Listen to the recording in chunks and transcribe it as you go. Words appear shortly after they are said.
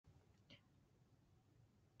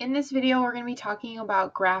In this video, we're going to be talking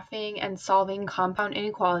about graphing and solving compound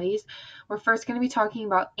inequalities. We're first going to be talking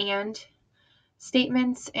about AND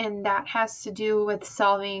statements, and that has to do with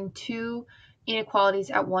solving two inequalities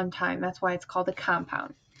at one time. That's why it's called a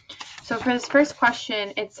compound. So for this first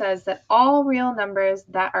question, it says that all real numbers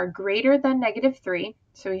that are greater than -3,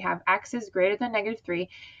 so we have x is greater than -3,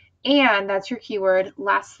 and that's your keyword,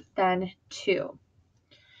 less than 2.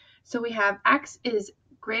 So we have x is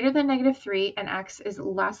greater than -3 and x is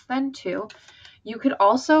less than 2. You could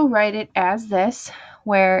also write it as this,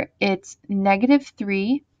 where it's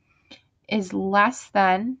 -3 is less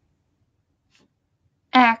than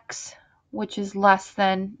x, which is less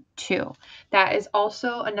than 2. That is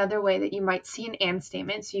also another way that you might see an AND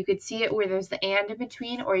statement. So you could see it where there's the AND in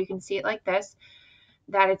between, or you can see it like this,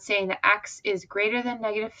 that it's saying that x is greater than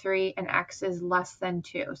 -3 and x is less than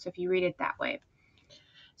 2. So if you read it that way.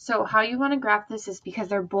 So how you want to graph this is because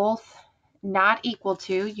they're both not equal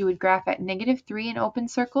to, you would graph at -3 an open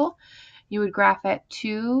circle, you would graph at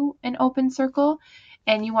 2 an open circle,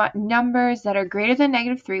 and you want numbers that are greater than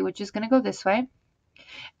 -3, which is going to go this way,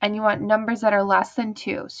 and you want numbers that are less than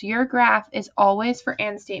 2. So your graph is always, for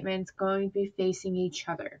AND statements, going to be facing each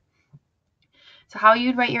other. So how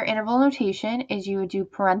you'd write your interval notation is you would do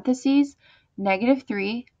parentheses,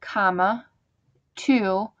 -3, comma,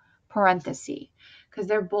 2, parenthesis, because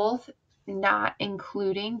they're both not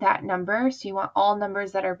including that number, so you want all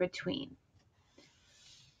numbers that are between.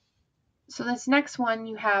 So this next one,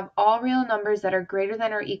 you have all real numbers that are greater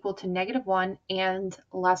than or equal to -1 and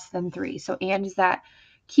less than 3. So and is that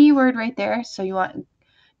keyword right there. So you want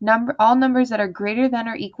all numbers that are greater than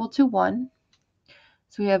or equal to 1.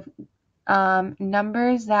 So we have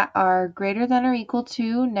numbers that are greater than or equal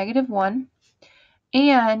to -1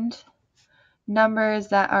 and numbers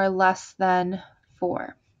that are less than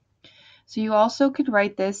 4. So you also could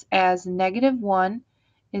write this as -1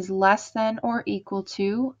 is less than or equal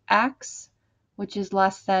to x, which is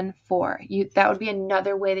less than 4. That would be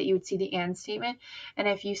another way that you would see the AND statement. And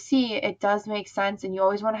if you see, it does make sense, and you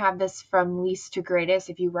always want to have this from least to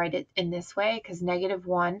greatest if you write it in this way, because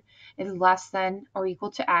 -1 is less than or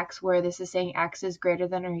equal to x, where this is saying x is greater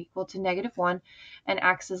than or equal to -1, and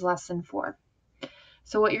x is less than 4.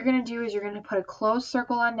 So what you're going to do is you're going to put a closed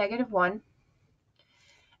circle on -1,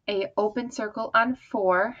 a open circle on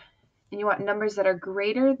 4, and you want numbers that are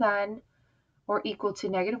greater than or equal to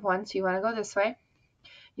 -1, so you want to go this way.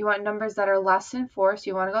 You want numbers that are less than 4, so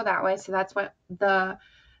you want to go that way. So that's what the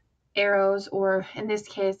arrows, or in this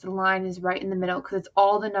case, the line is right in the middle, because it's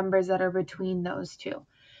all the numbers that are between those two.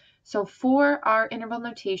 So for our interval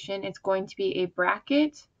notation, it's going to be a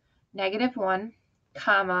bracket, -1,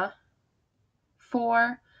 comma,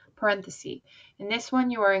 4, parenthesis. In this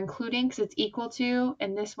one you are including because it's equal to,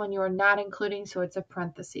 and this one you are not including, so it's a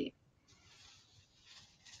parenthesis.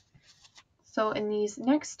 So in these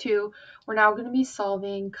next two, we're now going to be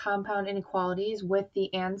solving compound inequalities with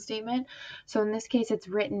the AND statement. So in this case, it's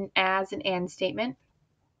written as an AND statement.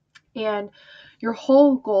 And your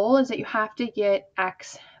whole goal is that you have to get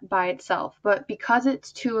x by itself. But because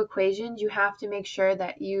it's two equations, you have to make sure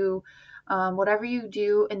that you, whatever you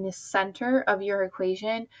do in the center of your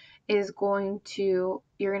equation is you're going to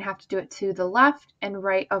have to do it to the left and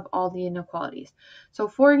right of all the inequalities. So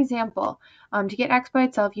for example, to get x by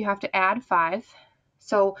itself, you have to add 5.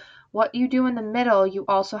 So what you do in the middle, you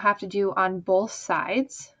also have to do on both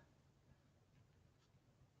sides.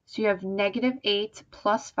 So you have -8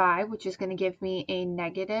 plus 5, which is going to give me a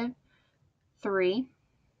 -3,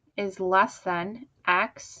 is less than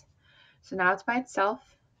x. So now it's by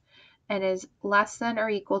itself, and is less than or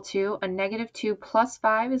equal to a -2 plus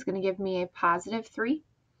 5 is going to give me a +3.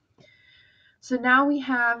 So now we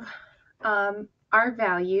have our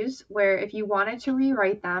values, where if you wanted to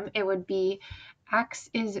rewrite them, it would be x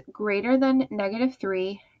is greater than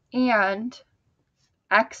 -3 and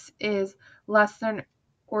x is less than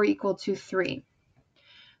or equal to 3.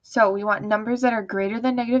 So we want numbers that are greater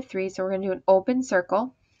than -3, so we're going to do an open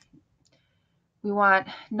circle. We want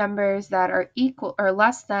numbers that are equal or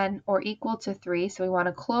less than or equal to 3, so we want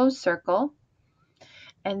a closed circle.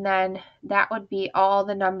 And then that would be all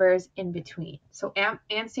the numbers in between. So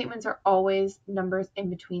AND statements are always numbers in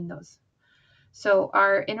between those. So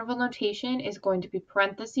our interval notation is going to be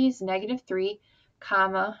parentheses, -3,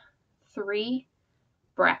 comma, 3,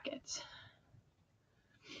 brackets.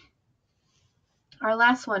 Our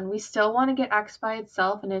last one, we still want to get x by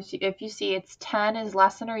itself, and if you see, it's 10 is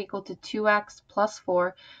less than or equal to 2x plus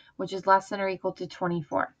 4, which is less than or equal to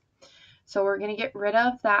 24. So we're going to get rid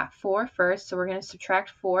of that 4 first, so we're going to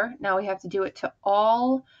subtract 4. Now we have to do it to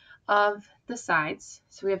all of the sides.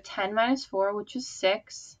 So we have 10 minus 4, which is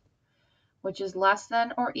 6. which is less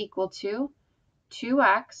than or equal to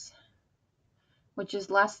 2x, which is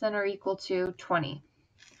less than or equal to 20.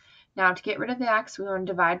 Now to get rid of the x, we want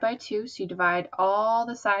to divide by 2, so you divide all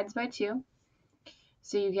the sides by 2.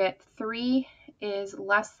 So you get 3 is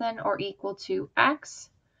less than or equal to x,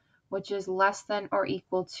 which is less than or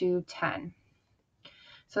equal to 10.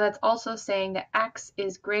 So that's also saying that x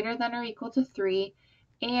is greater than or equal to 3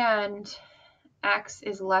 and x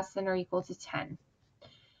is less than or equal to 10.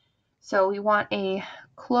 So we want a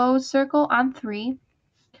closed circle on 3,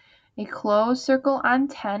 a closed circle on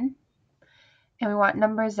 10, and we want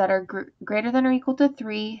numbers that are greater than or equal to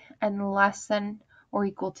 3 and less than or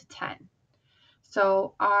equal to 10.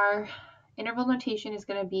 So our interval notation is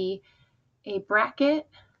going to be a bracket,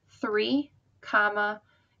 3, comma,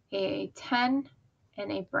 a 10,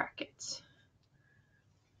 and a bracket.